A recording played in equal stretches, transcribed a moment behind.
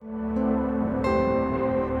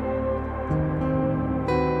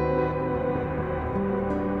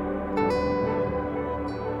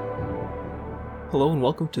Hello and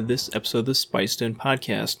welcome to this episode of the Spiced In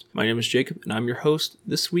Podcast. My name is Jacob and I'm your host.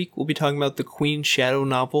 This week we'll be talking about the Queen's Shadow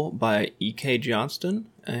novel by E.K. Johnston,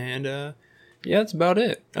 and that's about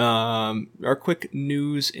it. Our quick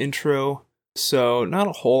news intro. So not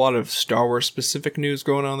a whole lot of Star Wars specific news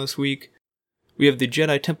going on this week. We have the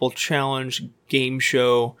Jedi Temple Challenge game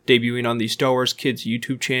show debuting on the Star Wars Kids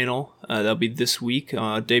YouTube channel. That'll be this week,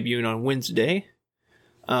 debuting on Wednesday.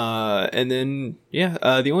 The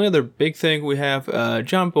only other big thing we have,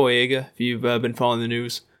 John Boyega, if you've been following the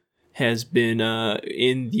news, has been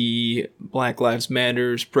in the Black Lives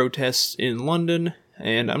Matters protests in London,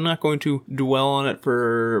 and I'm not going to dwell on it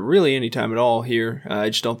for really any time at all here. I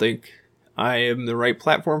just don't think I am the right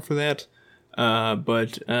platform for that,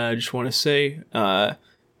 but I just want to say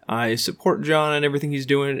I support John and everything he's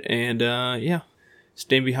doing, and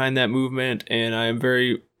stand behind that movement, and I am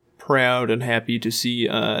very proud and happy to see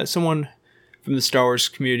someone from the Star Wars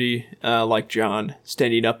community like John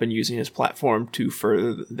standing up and using his platform to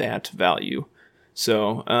further that value.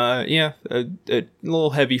 So, a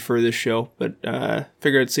little heavy for this show, but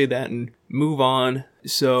figured I'd say that and move on.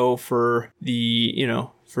 So for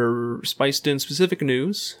for Spiced In specific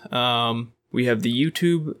news, we have the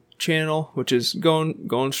YouTube channel, which is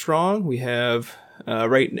going strong. We have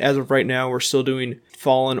as of right now, we're still doing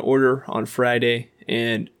Fallen Order on Friday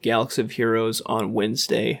and Galaxy of Heroes on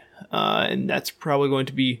Wednesday, and that's probably going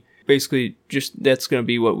to be that's going to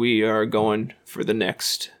be what we are going for the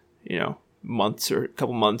next months or a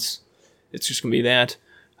couple months. It's just going to be that.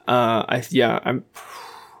 I'm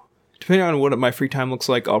depending on what my free time looks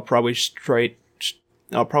like, I'll probably start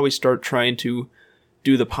trying to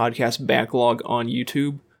do the podcast backlog on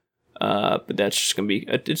YouTube. But that's just gonna be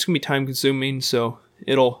time consuming, so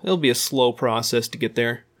it'll be a slow process to get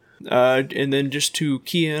there. And then just to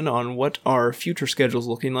key in on what our future schedule's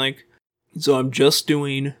looking like. So I'm just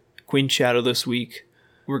doing Queen's Shadow this week.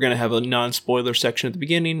 We're gonna have a non-spoiler section at the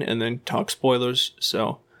beginning and then talk spoilers.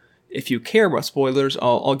 So if you care about spoilers,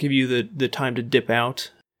 I'll give you the time to dip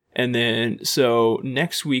out. And then so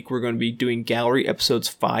next week we're going to be doing Gallery episodes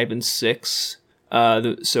 5 and 6.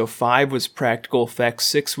 So 5 was practical effects,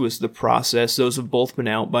 6 was the process. Those have both been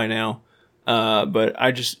out by now. But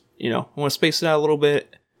I just, I want to space it out a little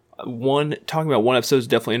bit. Talking about one episode is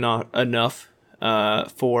definitely not enough,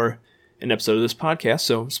 for an episode of this podcast.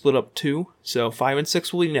 So split up 2. So 5 and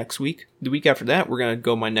 6 will be next week. The week after that, we're going to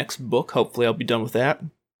go my next book. Hopefully I'll be done with that.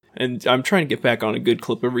 And I'm trying to get back on a good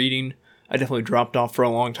clip of reading. I definitely dropped off for a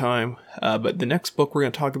long time. But the next book we're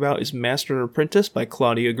going to talk about is Master and Apprentice by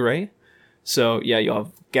Claudia Gray. So, you'll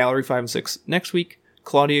have Gallery 5 and 6 next week,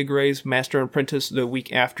 Claudia Gray's Master and Apprentice the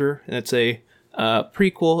week after, and it's a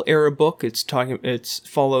prequel era book. It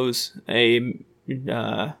follows a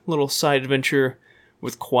little side adventure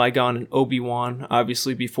with Qui-Gon and Obi-Wan,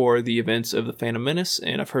 obviously before the events of The Phantom Menace,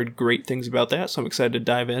 and I've heard great things about that, so I'm excited to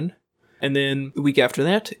dive in. And then the week after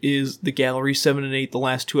that is the Gallery 7 and 8, the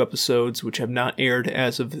last 2 episodes, which have not aired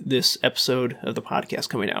as of this episode of the podcast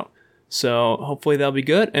coming out. So hopefully that'll be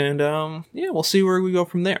good, and we'll see where we go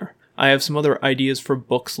from there. I have some other ideas for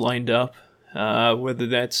books lined up, whether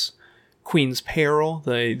that's Queen's Peril,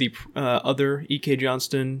 the other E.K.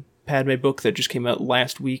 Johnston Padme book that just came out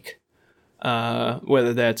last week,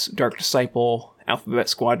 whether that's Dark Disciple, Alphabet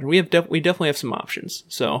Squadron. We definitely have some options,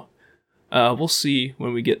 so we'll see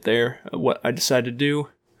when we get there what I decide to do.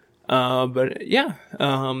 And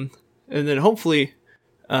then hopefully.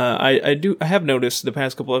 I have noticed the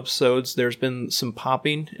past couple episodes there's been some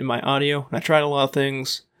popping in my audio. I tried a lot of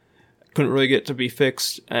things, couldn't really get it to be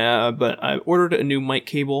fixed, but I ordered a new mic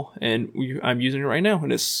cable and I'm using it right now,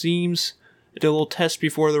 and it seems, I did a little test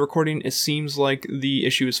before the recording, it seems like the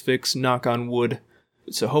issue is fixed, knock on wood.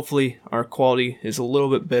 So hopefully our quality is a little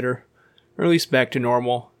bit better, or at least back to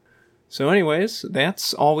normal. So anyways,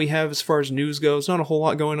 that's all we have as far as news goes. Not a whole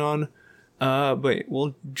lot going on. But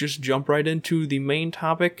we'll just jump right into the main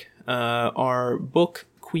topic, our book,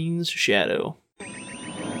 Queen's Shadow.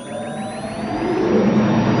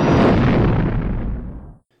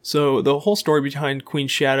 So the whole story behind Queen's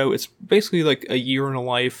Shadow, it's basically like a year in a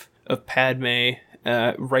life of Padme,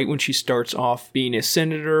 right when she starts off being a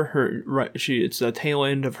senator. It's the tail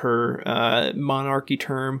end of her monarchy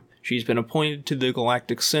term. She's been appointed to the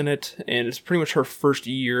Galactic Senate, and it's pretty much her first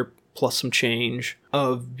year plus some change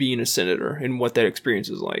of being a senator and what that experience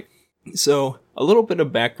is like. So, a little bit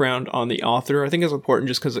of background on the author, I think is important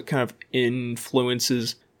just because it kind of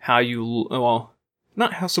influences how you,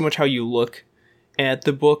 not so much how you look at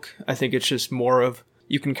the book. I think it's just more of,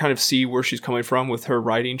 you can kind of see where she's coming from with her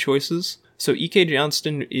writing choices. So E.K.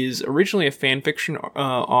 Johnston is originally a fan fiction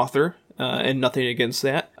author. and nothing against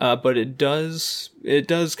that. But it does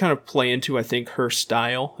kind of play into, I think, her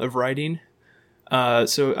style of writing.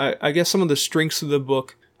 So I guess some of the strengths of the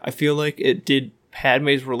book, I feel like it did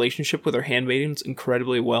Padme's relationship with her handmaidens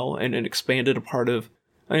incredibly well, and it expanded a part of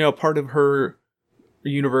her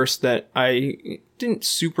universe that I didn't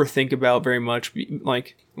super think about very much.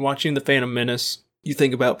 Like watching The Phantom Menace, you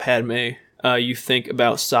think about Padme, you think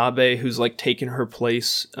about Sabe, who's like taken her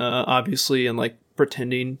place, obviously, and like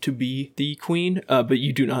pretending to be the queen, but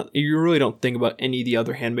you really don't think about any of the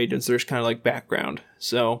other handmaidens. There's kind of like background.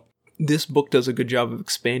 So this book does a good job of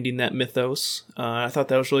expanding that mythos. I thought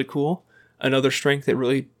that was really cool. Another strength, that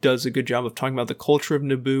really does a good job of talking about the culture of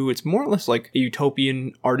Naboo. It's more or less like a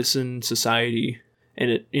utopian artisan society, and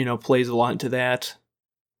it plays a lot into that.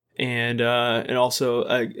 And also,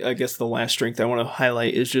 I guess the last strength I want to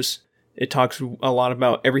highlight is just it talks a lot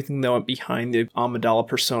about everything that went behind the Amidala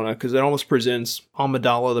persona, because it almost presents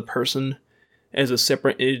Amidala the person as a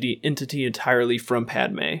separate entity entirely from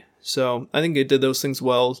Padme. So I think it did those things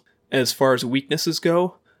well. As far as weaknesses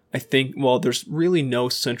go, I think, well, there's really no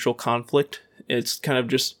central conflict. It's kind of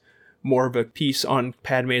just more of a piece on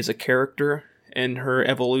Padme as a character and her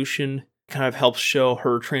evolution. Kind of helps show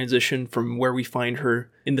her transition from where we find her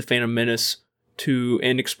in The Phantom Menace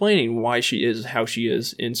and explaining why she is how she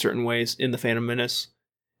is in certain ways in The Phantom Menace,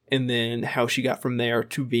 and then how she got from there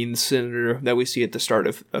to being the senator that we see at the start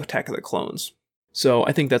of Attack of the Clones. So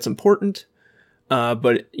I think that's important.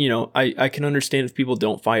 But, I can understand if people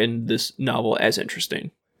don't find this novel as interesting,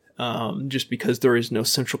 just because there is no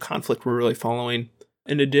central conflict we're really following.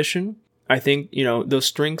 In addition, I think, those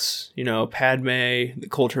strengths, Padme, the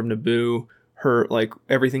culture of Naboo, her, like,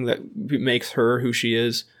 everything that makes her who she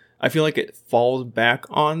is, I feel like it falls back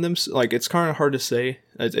on them. Like, it's kind of hard to say.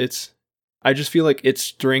 I just feel like its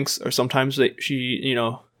strengths are sometimes that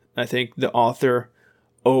I think the author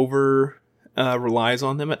relies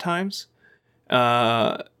on them at times.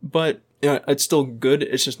 But it's still good.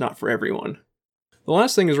 It's just not for everyone. The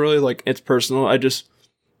last thing is really like, it's personal. I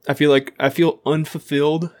feel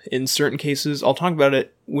unfulfilled in certain cases. I'll talk about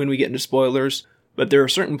it when we get into spoilers, but there are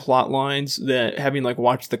certain plot lines that, having like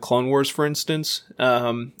watched the Clone Wars, for instance,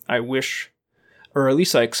 I wish, or at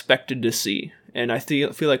least I expected to see. And I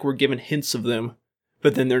feel like we're given hints of them,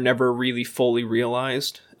 but then they're never really fully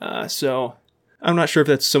realized. So I'm not sure if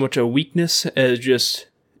that's so much a weakness as just,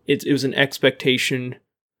 it was an expectation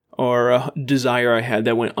or a desire I had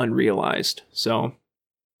that went unrealized. So,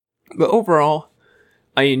 but overall,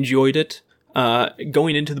 I enjoyed it.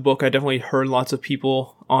 Going into the book, I definitely heard lots of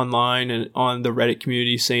people online and on the Reddit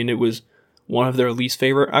community saying it was one of their least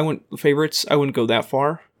favorites. I wouldn't go that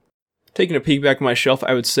far. Taking a peek back at my shelf,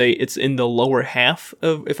 I would say it's in the lower half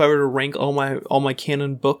of, if I were to rank all my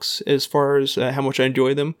canon books as far as how much I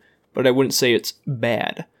enjoy them, but I wouldn't say it's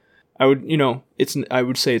bad. I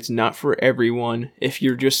would say it's not for everyone. If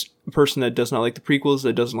you're just a person that does not like the prequels,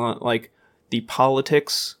 that does not like the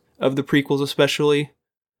politics of the prequels especially,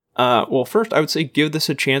 well, first I would say give this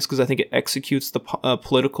a chance, because I think it executes the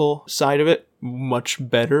political side of it much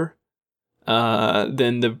better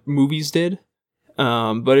than the movies did.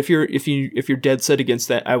 But if you're dead set against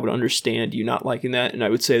that, I would understand you not liking that, and I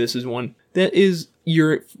would say this is one that is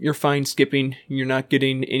you're fine skipping. You're not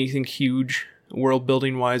getting anything huge world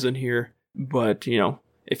building wise in here, but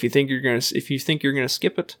if you think you're gonna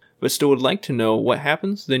skip it, but still would like to know what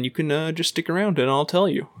happens, then you can just stick around and I'll tell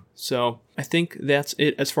you. So I think that's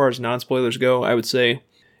it as far as non-spoilers go. I would say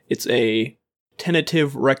it's a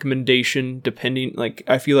tentative recommendation, depending, like,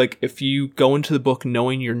 I feel like if you go into the book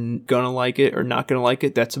knowing you're gonna like it or not gonna like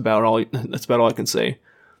it, that's about all I can say.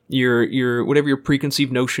 Your whatever your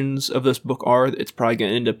preconceived notions of this book are, it's probably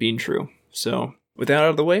gonna end up being true. So with that out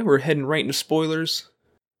of the way, we're heading right into spoilers.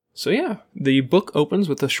 So yeah, the book opens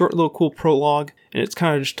with a short little cool prologue, and it's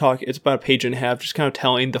kind of just it's about a page and a half, just kind of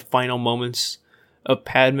telling the final moments of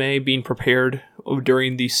Padme being prepared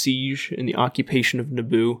during the siege and the occupation of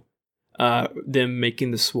Naboo, them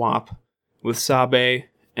making the swap with Sabe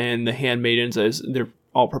and the handmaidens as they're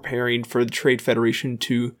all preparing for the Trade Federation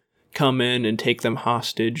to come in and take them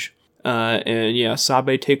hostage. And yeah,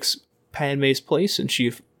 Sabe takes Padme's place, and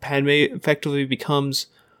Padme effectively becomes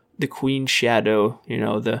the Queen's shadow,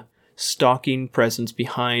 the stalking presence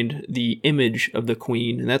behind the image of the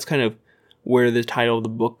Queen. And that's kind of where the title of the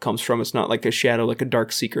book comes from. It's not like a shadow, like a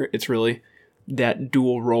dark secret. It's really that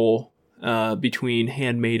dual role between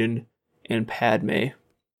handmaiden and Padme.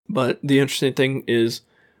 But the interesting thing is,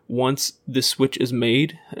 once the switch is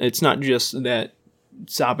made, it's not just that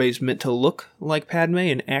Sabe's meant to look like Padme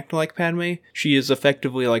and act like Padme. She is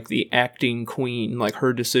effectively like the acting queen. Like,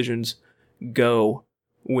 her decisions go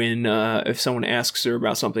when if someone asks her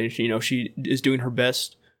about something, she is doing her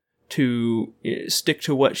best to stick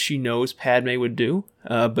to what she knows Padme would do,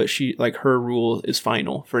 but her rule is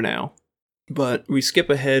final for now. But we skip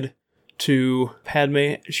ahead to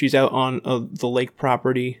Padme. She's out on the lake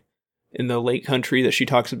property in the lake country that she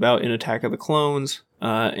talks about in Attack of the Clones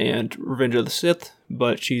and Revenge of the Sith,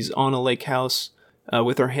 but she's on a lake house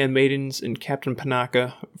with her handmaidens and Captain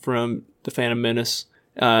Panaka from The Phantom Menace.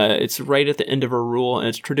 It's right at the end of her rule, and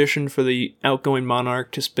it's tradition for the outgoing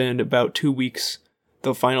monarch to spend about 2 weeks,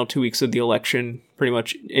 the final 2 weeks of the election, pretty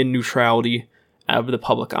much in neutrality out of the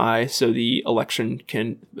public eye, so the election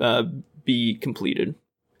can be completed.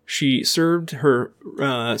 She served her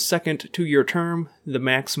second 2-year term, the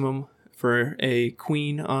maximum for a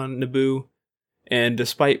queen on Naboo, and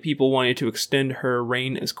despite people wanting to extend her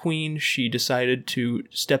reign as queen, she decided to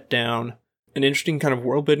step down. An interesting kind of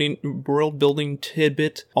world building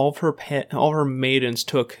tidbit: all of her maidens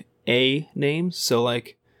took A names, so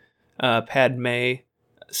like Padme,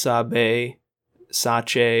 Sabe,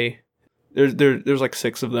 Sache. There's like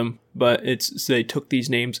 6 of them, but they took these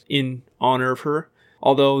names in honor of her.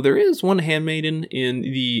 Although there is one handmaiden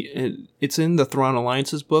it's in the Thrawn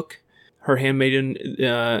Alliance's book. Her handmaiden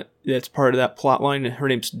that's part of that plotline, and her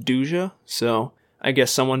name's Duja. So I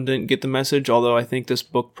guess someone didn't get the message. Although I think this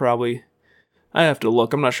book probably, I have to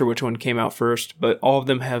look. I'm not sure which one came out first, but all of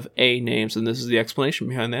them have A names, and this is the explanation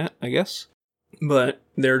behind that, I guess. But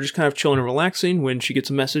they're just kind of chilling and relaxing when she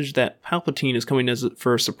gets a message that Palpatine is coming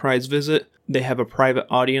for a surprise visit. They have a private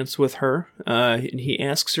audience with her, and he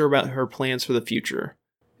asks her about her plans for the future.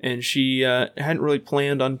 And she hadn't really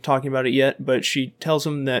planned on talking about it yet, but she tells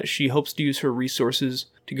him that she hopes to use her resources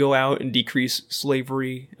to go out and decrease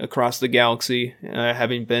slavery across the galaxy,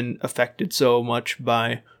 having been affected so much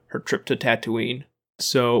by her trip to Tatooine.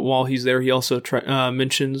 So while he's there, he also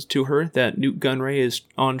mentions to her that Nute Gunray is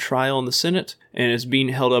on trial in the Senate and is being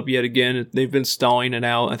held up yet again. They've been stalling it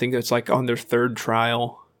out. I think it's like on their 3rd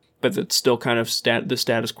trial, but it's still kind of the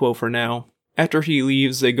status quo for now. After he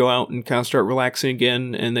leaves, they go out and kind of start relaxing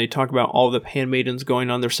again, and they talk about all the handmaidens going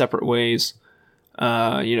on their separate ways.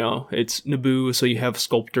 It's Naboo, so you have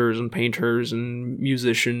sculptors and painters and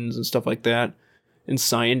musicians and stuff like that, and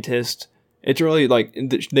scientists. It's really like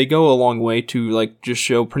they go a long way to like just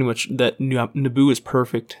show pretty much that Naboo is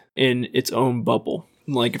perfect in its own bubble.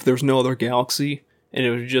 Like if there's no other galaxy, and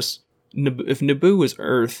it was just if Naboo was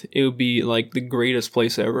Earth, it would be like the greatest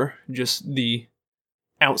place ever. Just the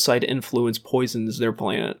outside influence poisons their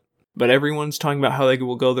planet. But everyone's talking about how they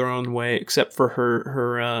will go their own way, except for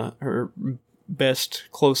her best,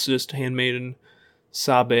 closest handmaiden,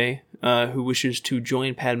 Sabe, who wishes to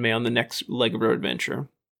join Padme on the next leg of her adventure.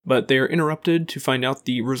 But they're interrupted to find out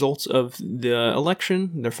the results of the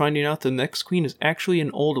election. They're finding out the next queen is actually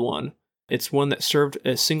an old one. It's one that served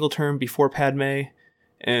a single term before Padme,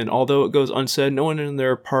 and although it goes unsaid, no one in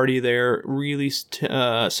their party there really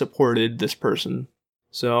supported this person.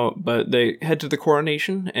 So, but they head to the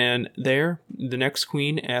coronation, and there, the next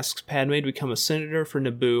queen asks Padme to become a senator for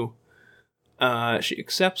Naboo. She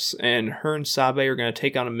accepts, and her and Sabe are going to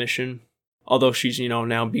take on a mission. Although she's,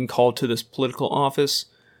 now being called to this political office,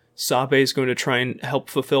 Sabe is going to try and help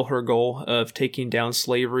fulfill her goal of taking down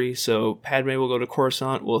slavery, so Padme will go to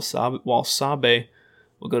Coruscant, while Sabe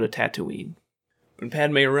will go to Tatooine. When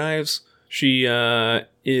Padme arrives, she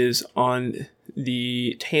is on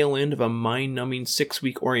the tail end of a mind-numbing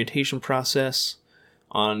 6-week orientation process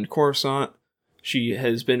on Coruscant. She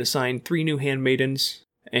has been assigned 3 new handmaidens,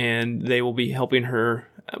 and they will be helping her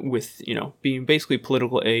with, being basically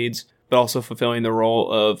political aides, but also fulfilling the role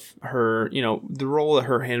of her, the role that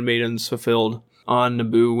her handmaidens fulfilled on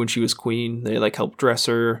Naboo when she was queen. They help dress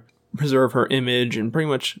her, preserve her image, and pretty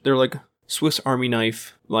much they're like Swiss Army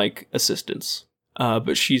knife assistants.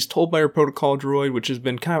 But she's told by her protocol droid, which has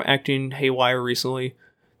been kind of acting haywire recently,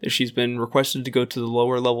 that she's been requested to go to the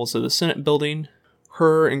lower levels of the Senate building.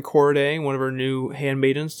 Her and Corday, one of her new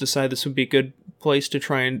handmaidens, decide this would be a good place to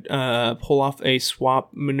try and pull off a swap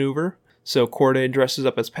maneuver. So Corday dresses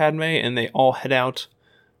up as Padme, and they all head out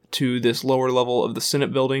to this lower level of the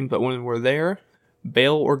Senate building. But when we're there,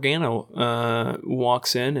 Bail Organa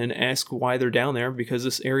walks in and asks why they're down there, because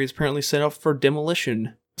this area is apparently set up for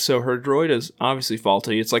demolition. So her droid is obviously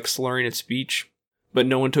faulty. It's like slurring its speech. But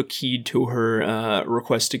no one took heed to her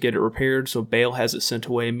request to get it repaired, so Bail has it sent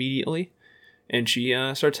away immediately. And she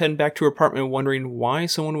starts heading back to her apartment wondering why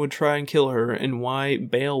someone would try and kill her and why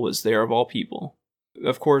Bail was there of all people.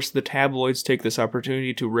 Of course, the tabloids take this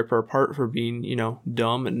opportunity to rip her apart for being,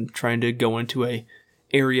 dumb and trying to go into a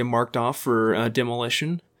area marked off for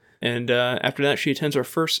demolition. And after that, she attends her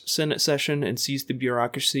first Senate session and sees the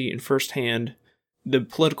bureaucracy in firsthand. the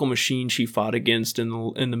political machine she fought against in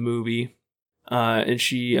the movie. And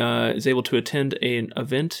she is able to attend an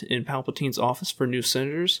event in Palpatine's office for new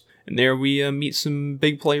senators. And there we meet some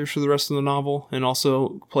big players for the rest of the novel, and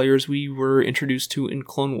also players we were introduced to in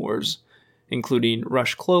Clone Wars, including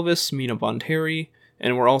Rush Clovis, Mina Bonteri,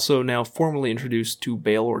 and we're also now formally introduced to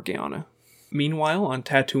Bail Organa. Meanwhile, on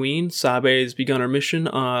Tatooine, Sabe has begun her mission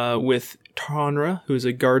with Tanra, who is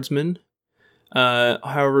a guardsman.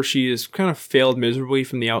 However, she has kind of failed miserably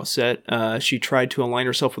from the outset. She tried to align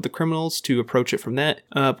herself with the criminals to approach it from that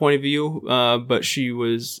point of view, but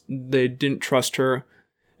they didn't trust her.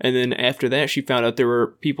 And then after that, she found out there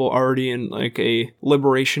were people already in like a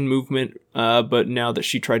liberation movement, but now that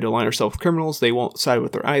she tried to align herself with criminals, they won't side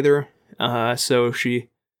with her either. So she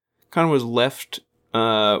kind of was left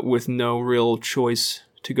with no real choice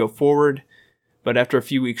to go forward. But after a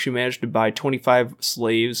few weeks, she managed to buy 25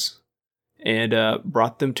 slaves and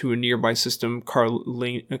brought them to a nearby system,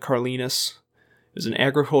 Carlinus. It was an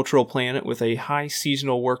agricultural planet with a high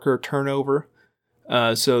seasonal worker turnover.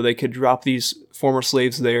 So they could drop these former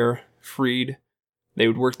slaves there, freed. They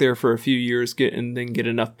would work there for a few years, and then get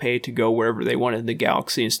enough pay to go wherever they wanted in the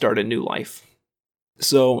galaxy and start a new life.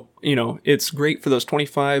 So, it's great for those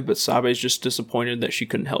 25, but Sabe's just disappointed that she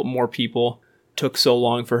couldn't help more people. It took so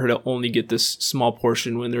long for her to only get this small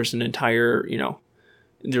portion when there's an entire,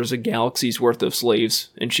 there's a galaxy's worth of slaves,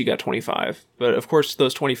 and she got 25. But of course,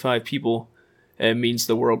 those 25 people, it means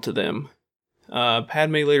the world to them.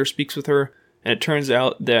 Padme later speaks with her, and it turns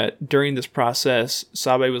out that during this process,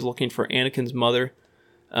 Sabe was looking for Anakin's mother,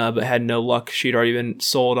 but had no luck. She'd already been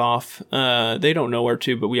sold off. They don't know where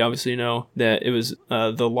to, but we obviously know that it was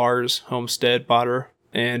the Lars homestead bought her.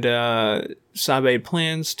 And Sabe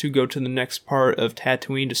plans to go to the next part of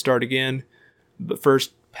Tatooine to start again. But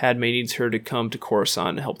first, Padme needs her to come to Coruscant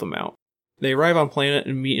and help them out. They arrive on planet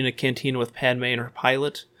and meet in a cantina with Padme and her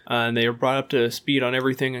pilot. And they are brought up to speed on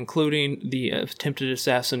everything, including the attempted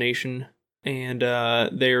assassination. And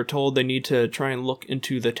they are told they need to try and look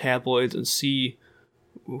into the tabloids and see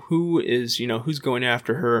who's going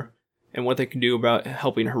after her and what they can do about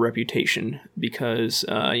helping her reputation. Because,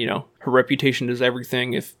 her reputation is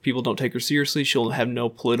everything. If people don't take her seriously, she'll have no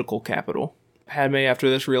political capital. Padme, after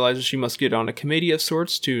this, realizes she must get on a committee of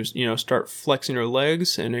sorts to, start flexing her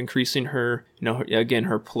legs and increasing her,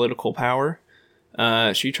 her political power.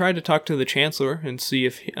 She tried to talk to the Chancellor and see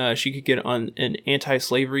if she could get on an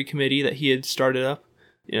anti-slavery committee that he had started up.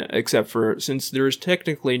 Except for, since there is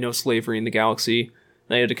technically no slavery in the galaxy,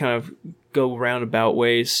 they had to kind of go roundabout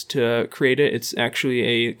ways to create it. It's actually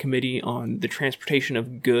a committee on the transportation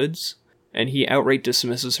of goods, and he outright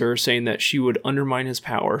dismisses her, saying that she would undermine his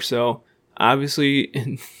power. So, obviously,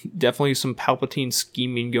 definitely some Palpatine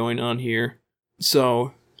scheming going on here.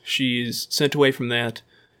 So, she's sent away from that.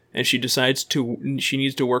 And she decides she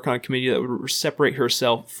needs to work on a committee that would separate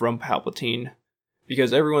herself from Palpatine.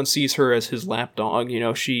 Because everyone sees her as his lapdog.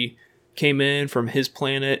 She came in from his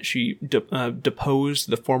planet. She deposed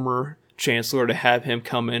the former Chancellor to have him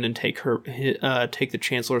come in and take the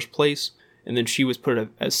Chancellor's place. And then she was put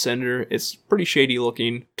as senator. It's pretty shady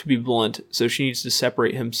looking, to be blunt. So she needs to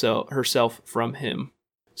separate herself from him.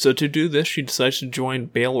 So to do this, she decides to join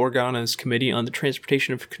Bail Organa's committee on the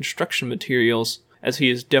transportation of construction materials, as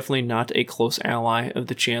he is definitely not a close ally of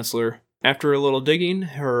the Chancellor. After a little digging,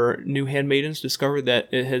 her new handmaidens discovered that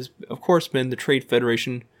it has, of course, been the Trade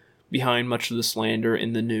Federation behind much of the slander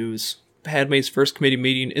in the news. Padme's first committee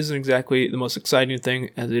meeting isn't exactly the most exciting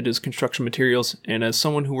thing, as it is construction materials, and as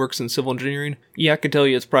someone who works in civil engineering, I can tell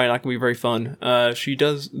you it's probably not going to be very fun. She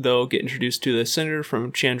does, though, get introduced to the senator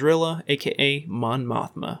from Chandrila, aka Mon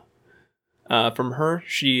Mothma. From her,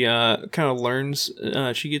 she kind of learns,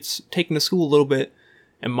 she gets taken to school a little bit,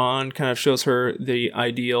 and Mon kind of shows her the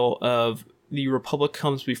ideal of the Republic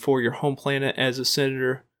comes before your home planet as a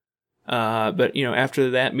senator. But,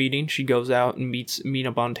 after that meeting, she goes out and meets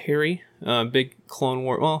Mina Bonteri, big Clone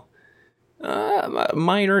War,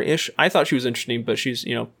 minor-ish. I thought she was interesting, but she's,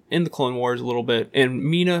 in the Clone Wars a little bit. And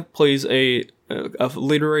Mina plays a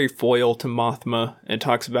literary foil to Mothma and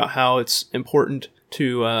talks about how it's important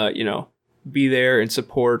to, be there and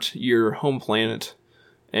support your home planet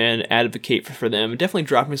and advocate for them. Definitely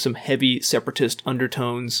dropping some heavy separatist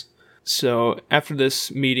undertones. So after this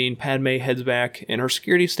meeting, Padme heads back, and her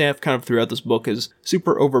security staff kind of throughout this book is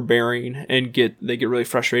super overbearing, and they get really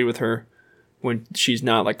frustrated with her when she's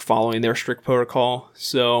not following their strict protocol.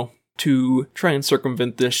 So to try and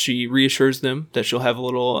circumvent this, she reassures them that she'll have a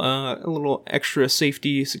little extra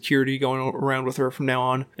safety security going around with her from now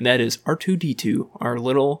on, and that is R2-D2, our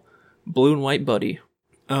little blue and white buddy.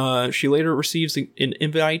 She later receives an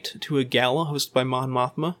invite to a gala hosted by Mon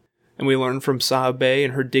Mothma, And we learn from Sabe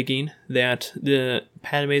and her digging that the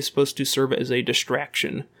Padme is supposed to serve as a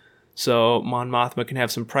distraction, so Mon Mothma can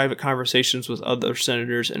have some private conversations with other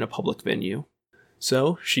senators in a public venue.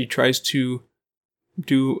 So she tries to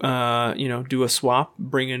do a swap,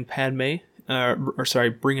 bring in bring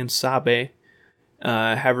in Sabe,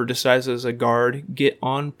 have her disguise as a guard, get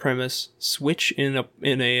on premise, switch in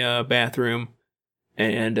a bathroom,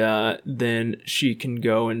 and then she can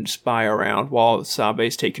go and spy around while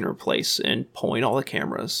Sabe's taking her place and pulling all the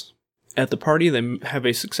cameras. At the party, they have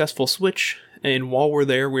a successful switch, and while we're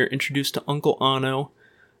there, we're introduced to Uncle Anno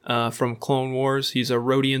from Clone Wars. He's a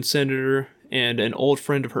Rodian senator and an old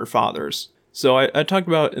friend of her father's. So I talked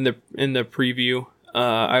about in the preview,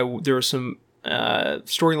 there were some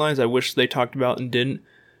storylines I wish they talked about and didn't.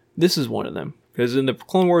 This is one of them, because in the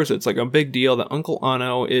Clone Wars, it's like a big deal that Uncle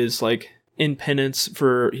Anno is like in penance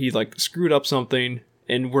for he like screwed up something,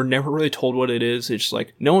 and we're never really told what it is. It's just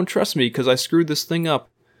like, no one trusts me because I screwed this thing up.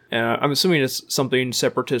 I'm assuming it's something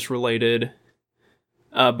separatist related,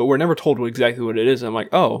 but we're never told exactly what it is. And I'm like,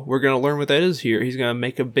 oh, we're gonna learn what that is here. He's gonna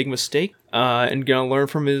make a big mistake, and gonna learn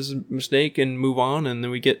from his mistake and move on, and then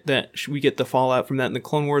we get the fallout from that in the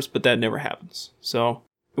Clone Wars, but that never happens. So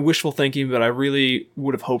wishful thinking, but I really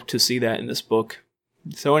would have hoped to see that in this book.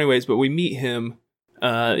 So anyways, but we meet him.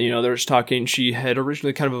 They're just talking. She had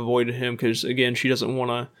originally kind of avoided him because, again, she doesn't want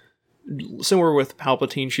to, similar with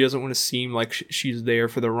Palpatine, she doesn't want to seem like she's there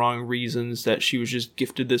for the wrong reasons, that she was just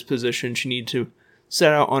gifted this position. She needed to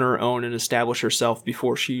set out on her own and establish herself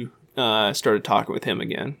before she started talking with him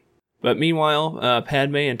again. But meanwhile,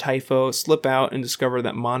 Padme and Typho slip out and discover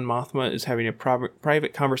that Mon Mothma is having a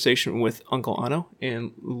private conversation with Uncle Anno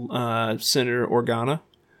and Senator Organa.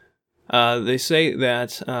 They say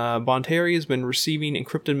that Bonteri has been receiving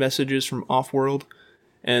encrypted messages from Offworld,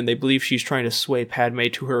 and they believe she's trying to sway Padme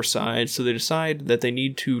to her side, so they decide that they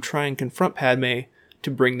need to try and confront Padme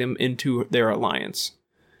to bring them into their alliance.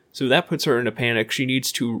 So that puts her in a panic. She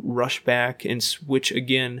needs to rush back and switch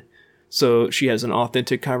again, so she has an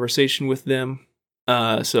authentic conversation with them.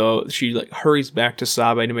 So she hurries back to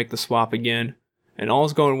Sabe to make the swap again, and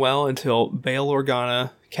all's going well until Bail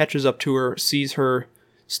Organa catches up to her, sees her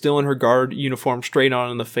still in her guard uniform, straight on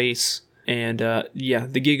in the face, and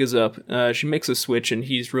the gig is up. She makes a switch, and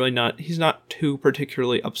he's not too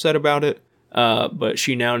particularly upset about it, but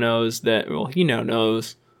he now knows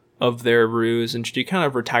of their ruse, and she kind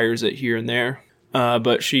of retires it here and there.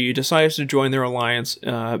 But she decides to join their alliance,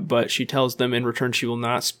 but she tells them in return she will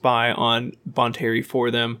not spy on Bonteri for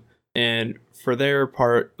them, and for their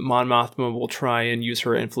part, Mon Mothma will try and use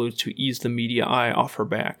her influence to ease the media eye off her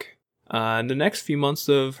back. The next few months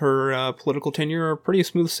of her political tenure are pretty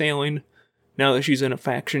smooth sailing. Now that she's in a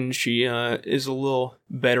faction, she is a little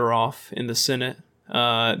better off in the Senate.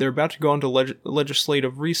 They're about to go into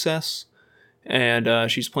legislative recess,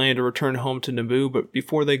 and she's planning to return home to Naboo, but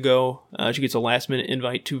before they go, she gets a last-minute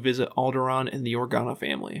invite to visit Alderaan and the Organa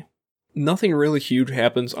family. Nothing really huge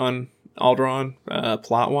happens on Alderaan,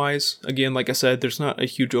 plot-wise. Again, like I said, there's not a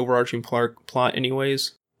huge overarching plot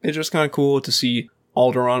anyways. It's just kind of cool to see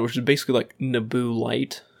Alderaan, which is basically like Naboo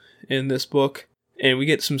light in this book. And we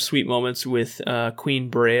get some sweet moments with Queen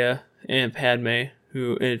Breha and Padme,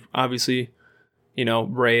 who obviously,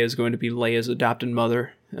 Breha is going to be Leia's adopted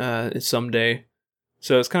mother someday.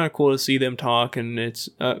 So it's kind of cool to see them talk, and it's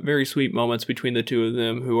very sweet moments between the two of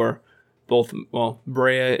them, who are both,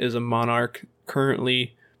 Breha is a monarch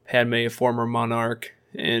currently, Padme a former monarch,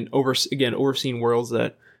 and overseeing worlds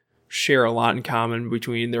that share a lot in common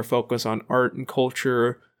between their focus on art and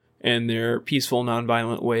culture and their peaceful,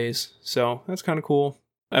 nonviolent ways. So that's kind of cool.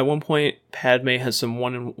 At one point, Padme has some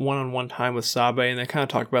one-on-one time with Sabe, and they kind of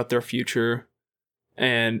talk about their future.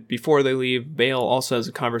 And before they leave, Bail also has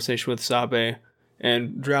a conversation with Sabe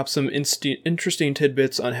and drops some interesting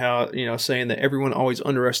tidbits on how, saying that everyone always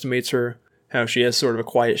underestimates her, how she has sort of a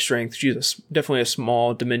quiet strength. She's definitely a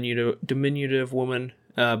small, diminutive woman,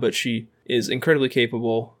 but she is incredibly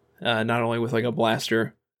capable. Not only with a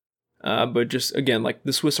blaster, but just, again, like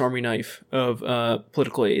the Swiss Army knife of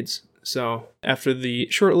political aides. So after the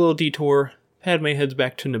short little detour, Padme heads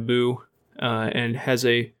back to Naboo and has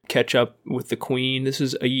a catch up with the Queen. This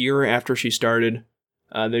is a year after she started.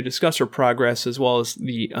 They discuss her progress as well as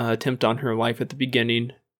the attempt on her life at the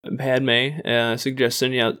beginning. Padme suggests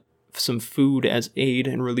sending out some food as aid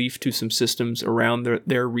and relief to some systems around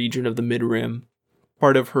their region of the Mid-Rim.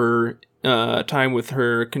 Part of her time with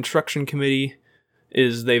her construction committee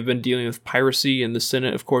is they've been dealing with piracy, and the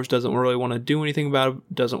Senate, of course, doesn't really want to do anything about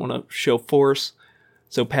it, doesn't want to show force.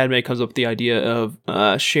 So Padme comes up with the idea of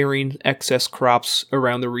sharing excess crops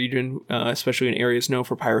around the region, especially in areas known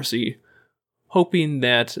for piracy, hoping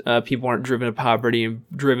that people aren't driven to poverty and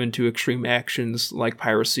driven to extreme actions like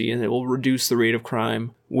piracy, and it will reduce the rate of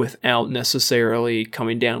crime without necessarily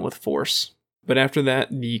coming down with force. But after that,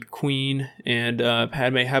 the Queen and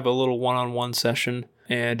Padme have a little one-on-one session,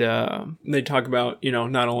 and they talk about,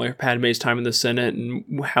 not only Padme's time in the Senate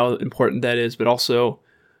and how important that is, but also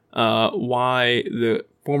why the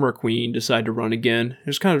former Queen decided to run again.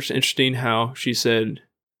 It's kind of interesting how she said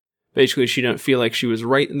basically she didn't feel like she was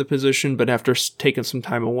right in the position, but after taking some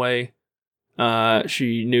time away,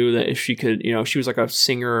 she knew that if she could, she was like a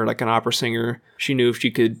singer, like an opera singer. She knew if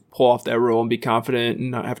she could pull off that role and be confident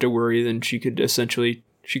and not have to worry, then she could essentially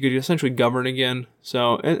govern again.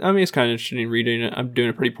 So, I mean, it's kind of interesting reading it. I'm doing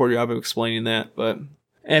a pretty poor job of explaining that, but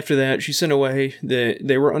after that, she sent away.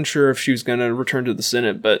 They were unsure if she was going to return to the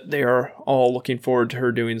Senate, but they are all looking forward to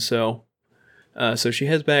her doing so. So she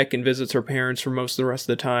heads back and visits her parents for most of the rest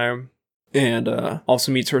of the time, and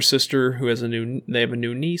also meets her sister, who has they have a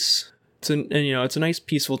new niece. It's a nice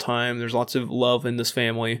peaceful time. There's lots of love in this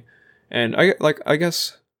family, and I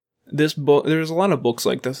guess this book. There's a lot of books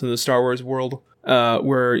like this in the Star Wars world,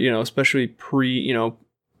 where especially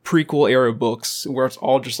prequel era books, where it's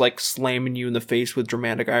all just like slamming you in the face with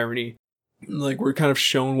dramatic irony. Like, we're kind of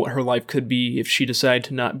shown what her life could be if she decided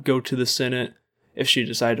to not go to the Senate, if she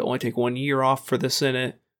decided to only take 1 year off for the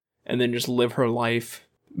Senate, and then just live her life.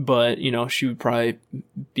 But she would probably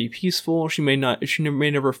be peaceful. She may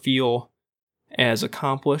never feel as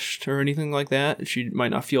accomplished or anything like that. She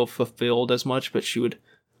might not feel fulfilled as much, but she would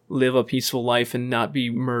live a peaceful life and not be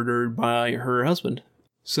murdered by her husband.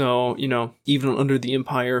 So, even under the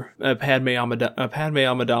Empire, Padme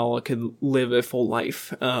Amidala could live a full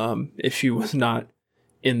life if she was not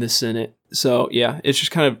in the Senate. So, yeah, it's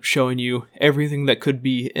just kind of showing you everything that could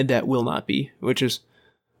be and that will not be, which is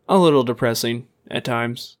a little depressing at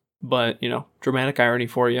times, but, dramatic irony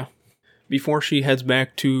for you. Before she heads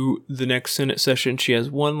back to the next Senate session, she has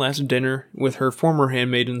one last dinner with her former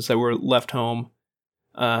handmaidens that were left home,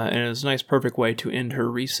 and it's a nice, perfect way to end her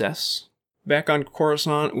recess. Back on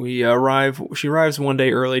Coruscant, she arrives one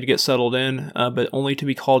day early to get settled in, but only to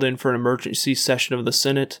be called in for an emergency session of the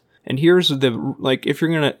Senate. And here's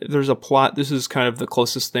there's a plot, this is kind of the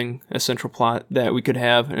closest thing, a central plot that we could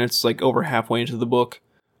have, and it's like over halfway into the book.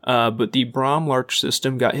 But the Brom Larch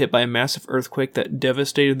system got hit by a massive earthquake that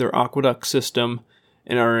devastated their aqueduct system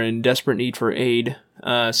and are in desperate need for aid.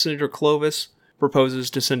 Senator Clovis proposes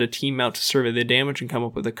to send a team out to survey the damage and come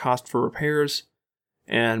up with a cost for repairs.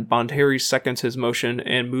 And Bonteri seconds his motion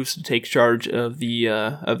and moves to take charge of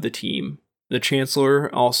the team. The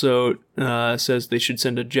Chancellor also says they should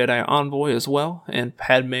send a Jedi envoy as well, and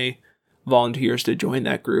Padme volunteers to join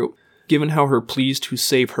that group. Given how her pleas to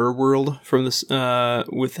save her world from this,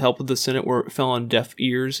 with help of the Senate fell on deaf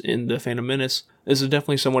ears in The Phantom Menace, this is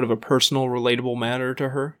definitely somewhat of a personal, relatable matter to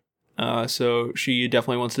her. So she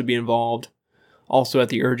definitely wants to be involved. Also at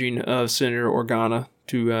the urging of Senator Organa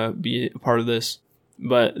to be a part of this.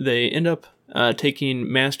 But they end up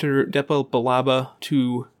taking Master Depa Billaba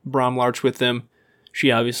to Brom Larch with them.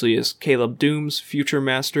 She obviously is Caleb Doom's future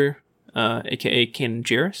master, aka Kanan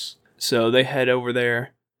Jarrus. So they head over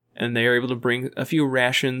there, and they are able to bring a few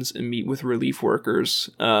rations and meet with relief workers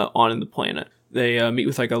on the planet. They meet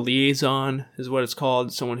with like a liaison, is what it's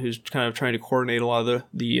called, someone who's kind of trying to coordinate a lot of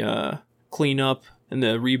the cleanup and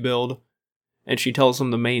the rebuild. And she tells them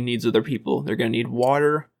the main needs of their people. They're going to need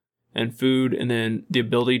water and food, and then the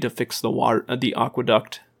ability to fix the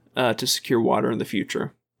aqueduct to secure water in the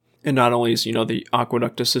future. And not only is, the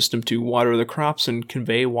aqueduct a system to water the crops and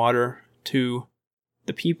convey water to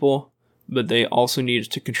the people, but they also need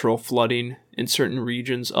it to control flooding in certain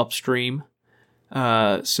regions upstream.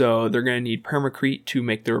 So they're going to need permacrete to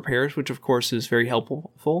make the repairs, which of course is very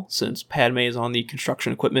helpful since Padme is on the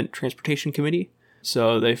Construction Equipment Transportation Committee.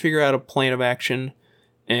 So they figure out a plan of action,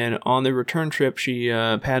 and on the return trip,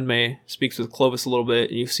 Padme speaks with Clovis a little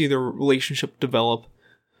bit, and you see their relationship develop.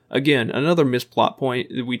 Again, another missed plot point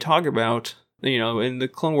that we talk about, in the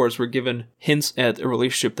Clone Wars, we're given hints at a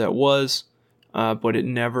relationship that was, but it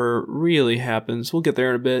never really happens. We'll get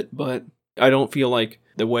there in a bit, but I don't feel like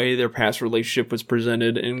the way their past relationship was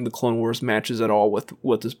presented in the Clone Wars matches at all with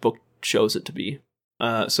what this book shows it to be.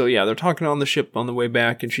 So yeah, they're talking on the ship on the way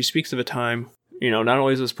back, and she speaks of a time, not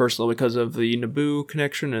only is this personal because of the Naboo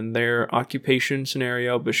connection and their occupation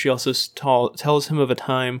scenario, but she also tells him of a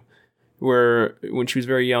time where, when she was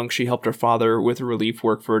very young, she helped her father with relief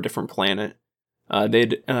work for a different planet.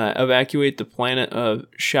 They'd evacuate the planet of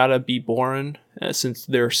Shada B. Boran since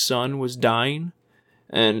their son was dying.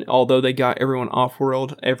 And although they got everyone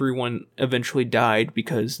off-world, everyone eventually died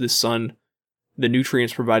because the sun the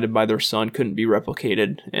nutrients provided by their son couldn't be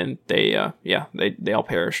replicated, and they all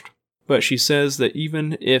perished. But she says that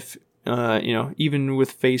even if, even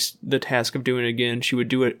with faced the task of doing it again, she would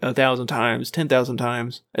do it 1,000 times, 10,000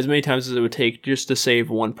 times, as many times as it would take just to save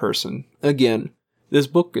one person. Again, this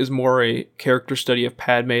book is more a character study of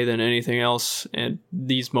Padme than anything else, and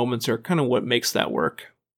these moments are kind of what makes that work.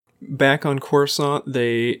 Back on Coruscant,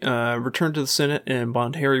 they return to the Senate, and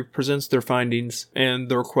Bonteri presents their findings and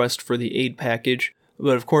the request for the aid package.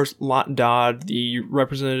 But of course, Lot Dodd, the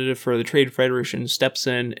representative for the Trade Federation, steps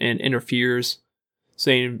in and interferes,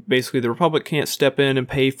 saying basically the Republic can't step in and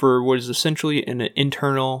pay for what is essentially an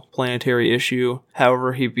internal planetary issue.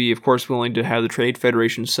 However, he'd be, of course, willing to have the Trade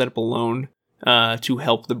Federation set up a loan to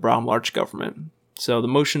help the Bromlarch government. So the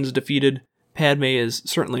motion is defeated. Padme is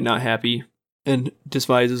certainly not happy, and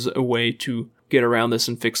devises a way to get around this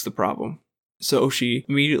and fix the problem. So she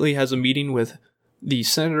immediately has a meeting with the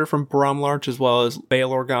senator from Bromlarch, as well as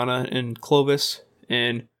Bail Organa and Clovis,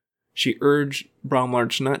 and she urged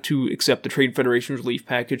Bromlarch not to accept the Trade Federation relief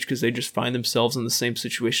package because they just find themselves in the same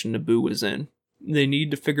situation Naboo was in. They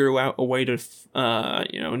need to figure out a way to,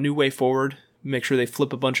 a new way forward, make sure they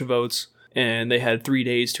flip a bunch of votes, and they had 3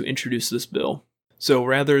 days to introduce this bill. So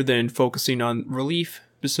rather than focusing on relief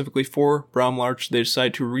specifically for Bromlarch, they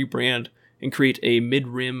decide to rebrand and create a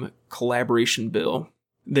mid-rim collaboration bill.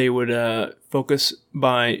 They would focus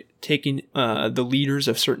by taking the leaders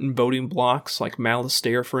of certain voting blocks, like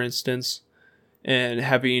Malastare, for instance,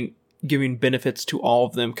 and giving benefits to all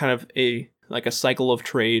of them, kind of a cycle of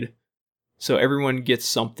trade. So everyone gets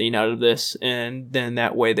something out of this, and then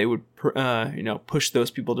that way they would push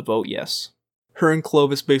those people to vote yes. Her and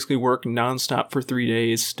Clovis basically work nonstop for 3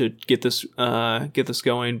 days to get this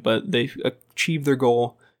going, but they achieve their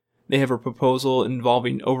goal. They have a proposal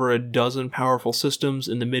involving over a dozen powerful systems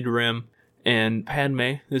in the mid-rim, and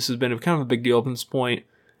Padme, this has been kind of a big deal up to this point,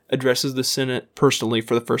 addresses the Senate personally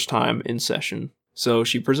for the first time in session. So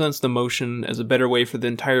she presents the motion as a better way for the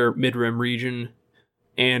entire mid-rim region,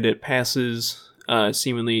 and it passes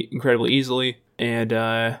seemingly incredibly easily, and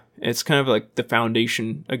it's kind of like the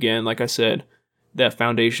foundation, again, like I said, that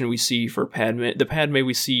foundation we see for Padme, the Padme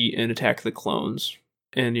we see in Attack of the Clones.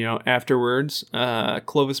 And, afterwards,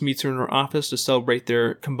 Clovis meets her in her office to celebrate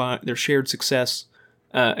their shared success,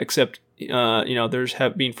 except, there's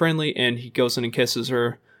being friendly, and he goes in and kisses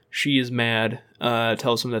her. She is mad,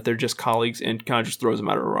 tells him that they're just colleagues, and kind of just throws him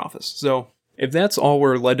out of her office. So, if that's all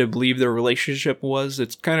we're led to believe their relationship was,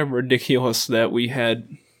 it's kind of ridiculous that we had,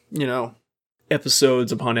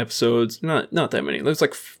 episodes upon episodes, not that many. There's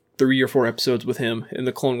like 3 or 4 episodes with him in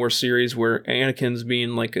the Clone Wars series where Anakin's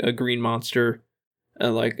being like a green monster,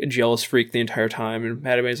 like a jealous freak the entire time, and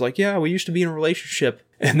Padme's like, yeah, we used to be in a relationship,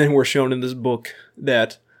 and then we're shown in this book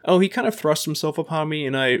that, oh, he kind of thrust himself upon me,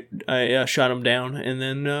 and I shot him down, and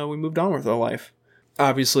then we moved on with our life.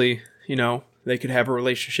 Obviously, they could have a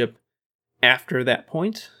relationship after that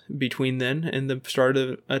point, between then and the start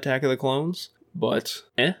of Attack of the Clones, but,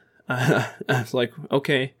 I was like,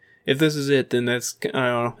 okay, if this is it, then that's, I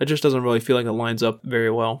don't know, it just doesn't really feel like it lines up very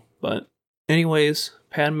well, but anyways,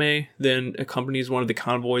 Padme then accompanies one of the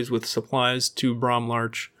convoys with supplies to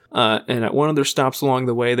Bromlarch, and at one of their stops along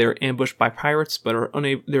the way, they are ambushed by pirates, but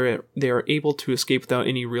they are able to escape without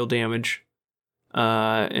any real damage.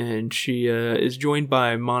 And she is joined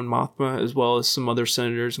by Mon Mothma, as well as some other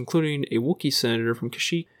senators, including a Wookiee senator from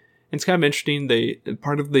Kashyyyk. And it's kind of interesting,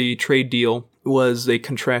 part of the trade deal was they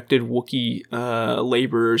contracted Wookiee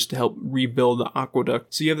laborers to help rebuild the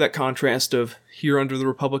aqueduct. So you have that contrast of here under the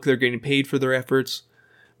Republic, they're getting paid for their efforts,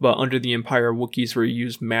 but under the Empire, Wookiees were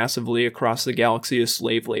used massively across the galaxy as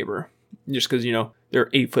slave labor. Just because, they're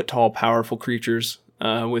 8-foot-tall, powerful creatures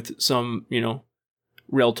with some,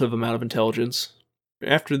 relative amount of intelligence.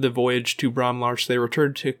 After the voyage to Bromlarch, they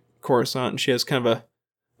returned to Coruscant, and she has kind of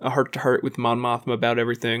a heart-to-heart with Mon Mothma about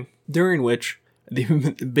everything, during which the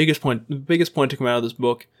biggest point to come out of this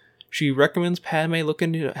book, she recommends Padme look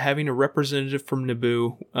into having a representative from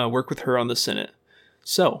Naboo work with her on the Senate.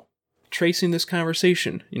 So, tracing this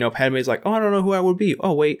conversation, Padme's like, oh, I don't know who I would be.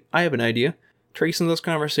 Oh, wait, I have an idea. Tracing this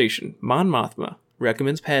conversation, Mon Mothma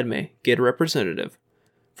recommends Padme get a representative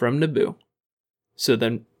from Naboo. So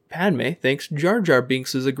then Padme thinks Jar Jar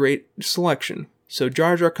Binks is a great selection. So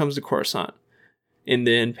Jar Jar comes to Coruscant. And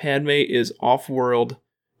then Padme is off-world.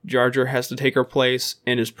 Jar Jar has to take her place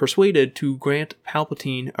and is persuaded to grant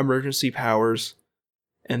Palpatine emergency powers.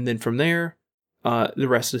 And then from there, the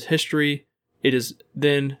rest is history. It is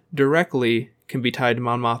then directly can be tied to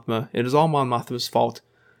Mon Mothma. It is all Mon Mothma's fault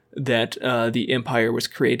that the Empire was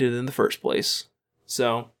created in the first place.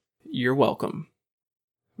 So, you're welcome.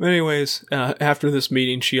 But anyways, after this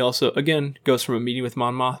meeting, she also, again, goes from a meeting with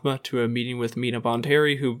Mon Mothma to a meeting with Mina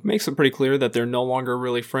Bonteri, who makes it pretty clear that they're no longer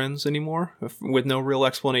really friends anymore, with no real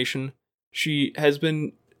explanation. She has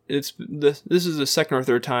been, this is the second or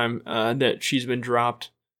third time that she's been dropped,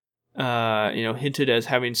 hinted as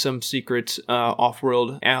having some secret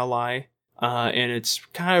off-world ally, and it's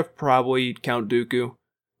kind of probably Count Dooku,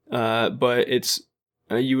 but it's,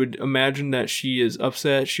 you would imagine that she is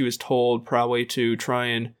upset. She was told probably to try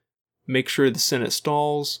and make sure the Senate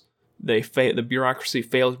stalls, the bureaucracy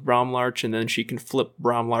fails Bromlarch, and then she can flip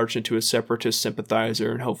Bromlarch into a separatist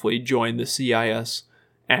sympathizer and hopefully join the CIS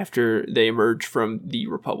after they emerge from the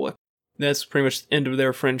Republic. That's pretty much the end of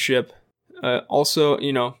their friendship. Also,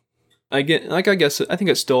 I think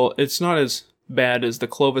it's not as bad as the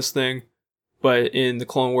Clovis thing, but in the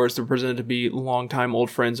Clone Wars, they're presented to be longtime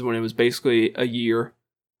old friends when it was basically a year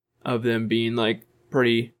of them being like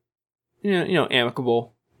pretty,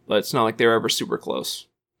 amicable, but it's not like they're ever super close.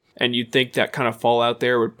 And you'd think that kind of fallout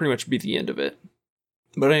there would pretty much be the end of it.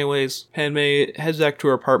 But anyways, Padme heads back to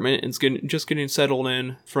her apartment and is just getting settled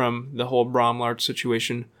in from the whole Bromlarch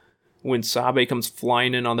situation when Sabe comes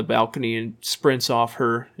flying in on the balcony and sprints off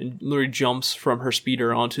her and literally jumps from her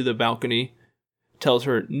speeder onto the balcony, tells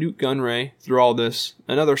her Newt Gunray, through all this,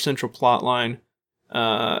 another central plot line,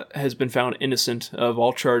 has been found innocent of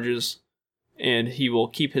all charges, and he will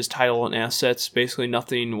keep his title and assets. Basically,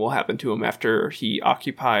 nothing will happen to him after he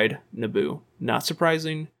occupied Naboo. Not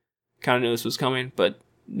surprising. Kind of knew this was coming, but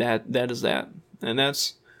that is that. And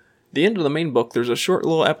that's the end of the main book. There's a short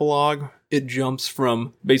little epilogue. It jumps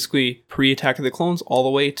from basically pre-Attack of the Clones all the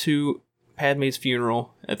way to Padme's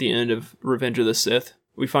funeral at the end of Revenge of the Sith.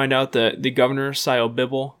 We find out that the governor, Sio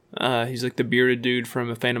Bibble, he's like the bearded dude from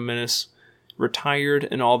A Phantom Menace, retired,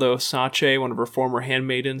 and although Sache, one of her former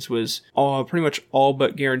handmaidens, was pretty much all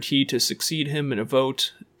but guaranteed to succeed him in a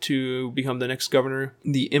vote to become the next governor,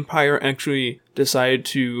 the Empire actually decided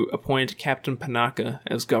to appoint Captain Panaka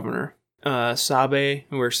as governor. Sabe,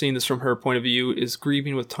 and we're seeing this from her point of view, is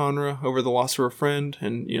grieving with Tanra over the loss of her friend,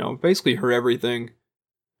 and, basically her everything.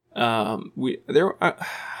 Sabe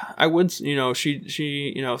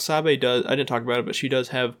does, I didn't talk about it, but she does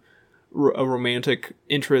have a romantic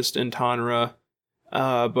interest in Tanra,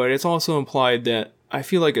 but it's also implied that, I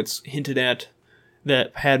feel like it's hinted at,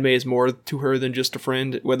 that Padme is more to her than just a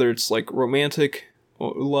friend, whether it's like romantic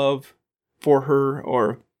love for her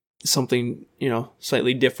or something,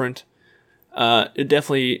 slightly different.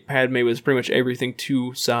 Padme was pretty much everything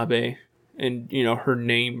to Sabe, and, her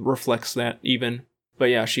name reflects that even. But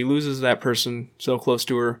yeah, she loses that person so close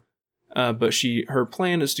to her. But her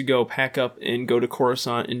plan is to go pack up and go to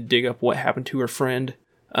Coruscant and dig up what happened to her friend.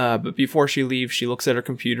 But before she leaves, she looks at her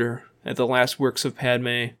computer at the last works of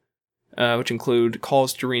Padme, which include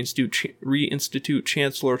calls to reinstitute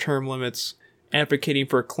Chancellor term limits, advocating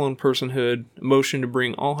for clone personhood, a motion to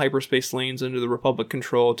bring all hyperspace lanes under the Republic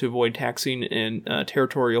control to avoid taxing and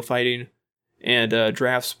territorial fighting, and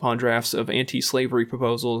drafts upon drafts of anti-slavery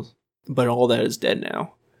proposals. But all that is dead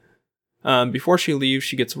now. Before she leaves,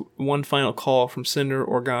 she gets one final call from Senator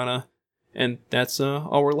Organa, and that's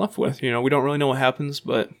all we're left with. We don't really know what happens,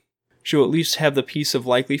 but she'll at least have the peace of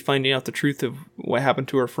likely finding out the truth of what happened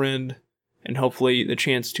to her friend, and hopefully the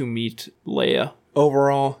chance to meet Leia.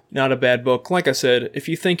 Overall, not a bad book. Like I said, if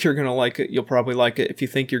you think you're going to like it, you'll probably like it. If you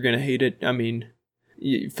think you're going to hate it,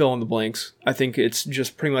 you fill in the blanks. I think it's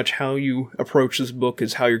just pretty much how you approach this book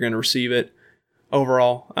is how you're going to receive it.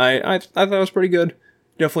 Overall, I thought it was pretty good.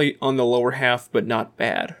 Definitely on the lower half, but not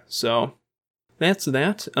bad. So, that's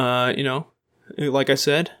that. Like I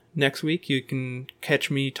said, next week you can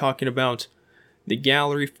catch me talking about The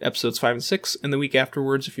Gallery, episodes 5 and 6, and the week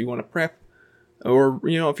afterwards if you want to prep. Or,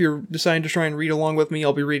 if you're deciding to try and read along with me,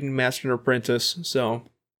 I'll be reading Master and Apprentice, so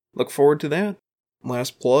look forward to that.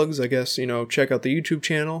 Last plugs, I guess, check out the YouTube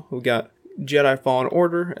channel. We've got Jedi Fallen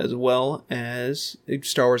Order, as well as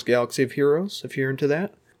Star Wars Galaxy of Heroes, if you're into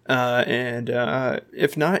that. And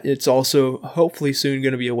if not, it's also hopefully soon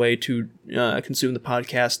going to be a way to consume the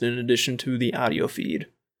podcast in addition to the audio feed.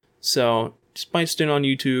 So, Spiced In on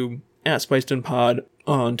YouTube, at Spiced In Pod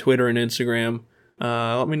on Twitter and Instagram.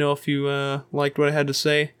 Let me know if you liked what I had to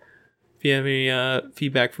say. If you have any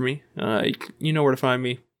feedback for me, you know where to find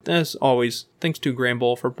me. As always, thanks to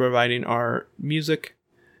Gramble for providing our music,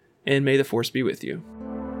 and may the Force be with you.